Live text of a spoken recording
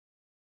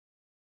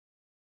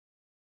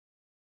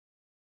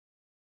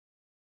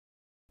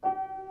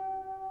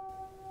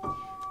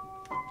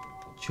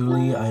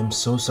Julie, I am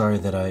so sorry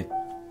that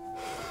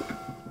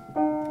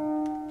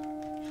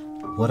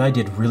what I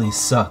did really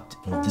sucked.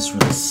 Oh, this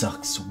really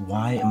sucks.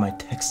 Why am I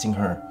texting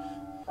her?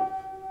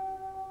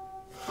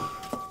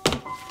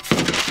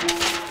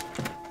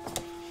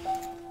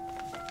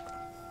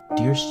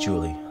 Dearest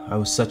Julie, I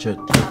was such a...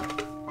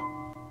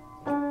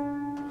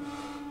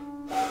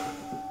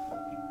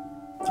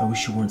 I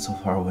wish you weren't so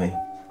far away.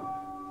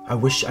 I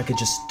wish I could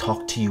just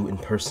talk to you in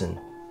person.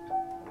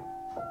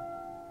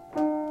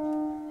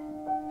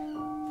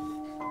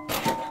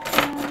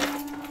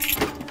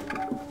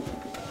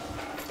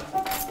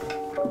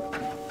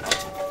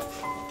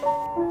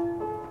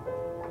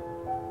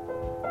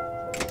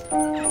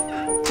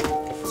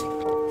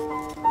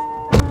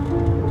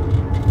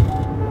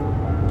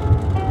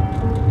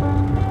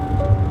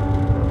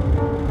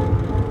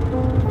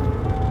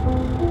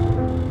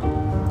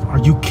 Are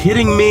you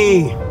kidding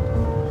me?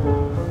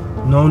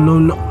 No, no,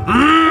 no.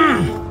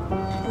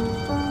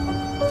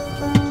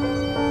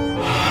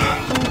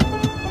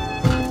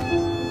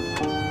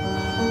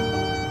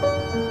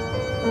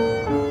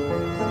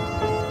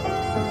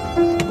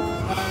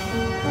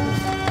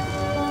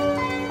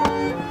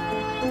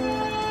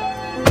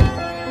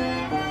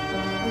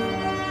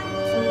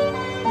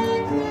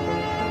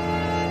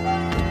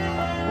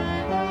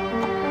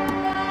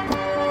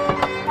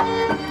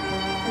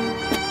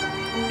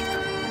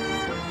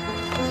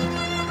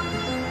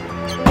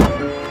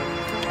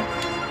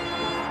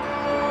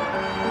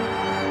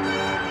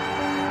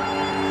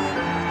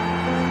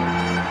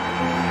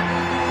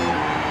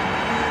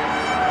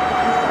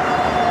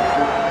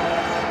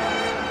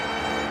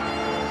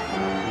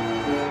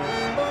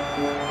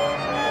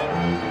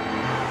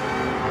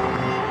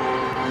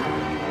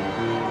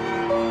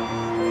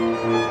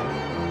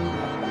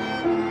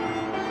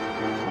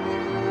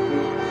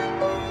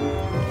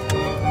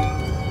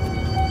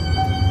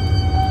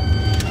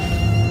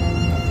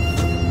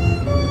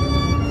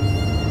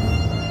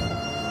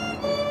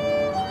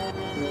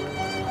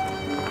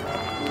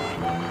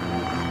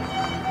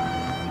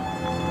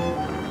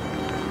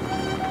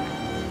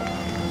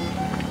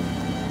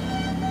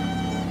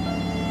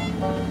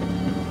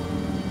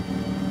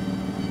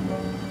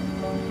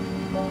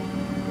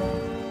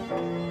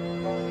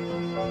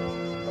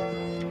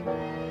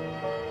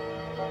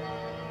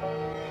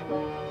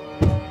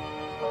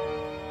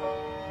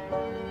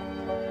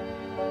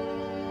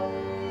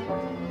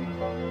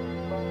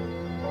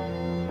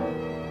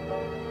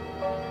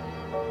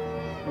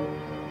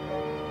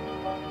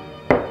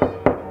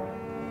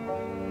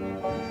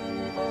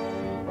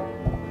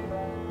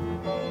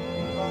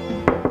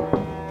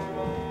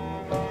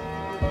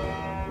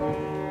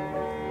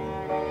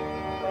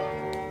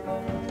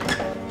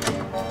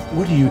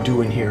 What are you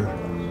doing here?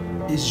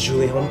 Is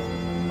Julie home?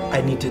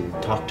 I need to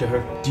talk to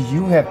her. Do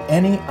you have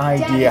any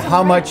idea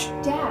how much...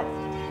 Dad,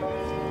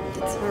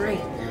 it's all right.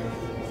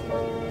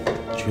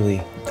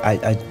 Julie,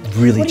 I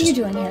really What are you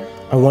doing here?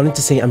 I wanted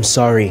to say I'm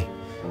sorry.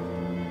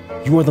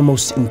 You are the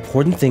most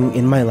important thing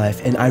in my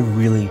life, and I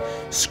really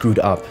screwed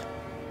up.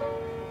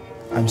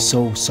 I'm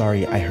so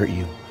sorry I hurt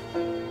you.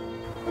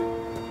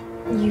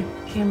 You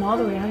came all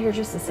the way out here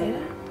just to say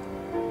that?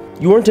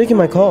 You weren't taking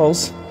my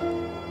calls,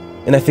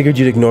 and I figured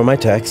you'd ignore my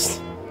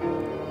text.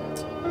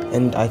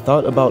 And I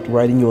thought about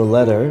writing you a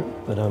letter,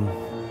 but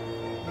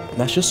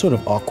that's just sort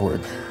of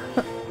awkward.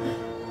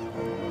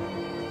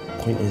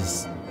 Point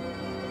is,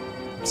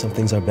 some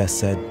things are best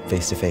said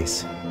face to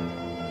face.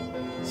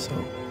 So,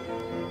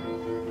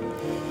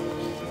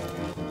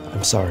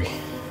 I'm sorry.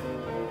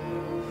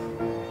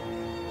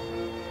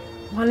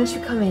 Why don't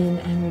you come in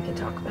and we can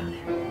talk about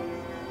it?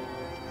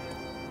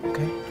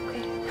 Okay.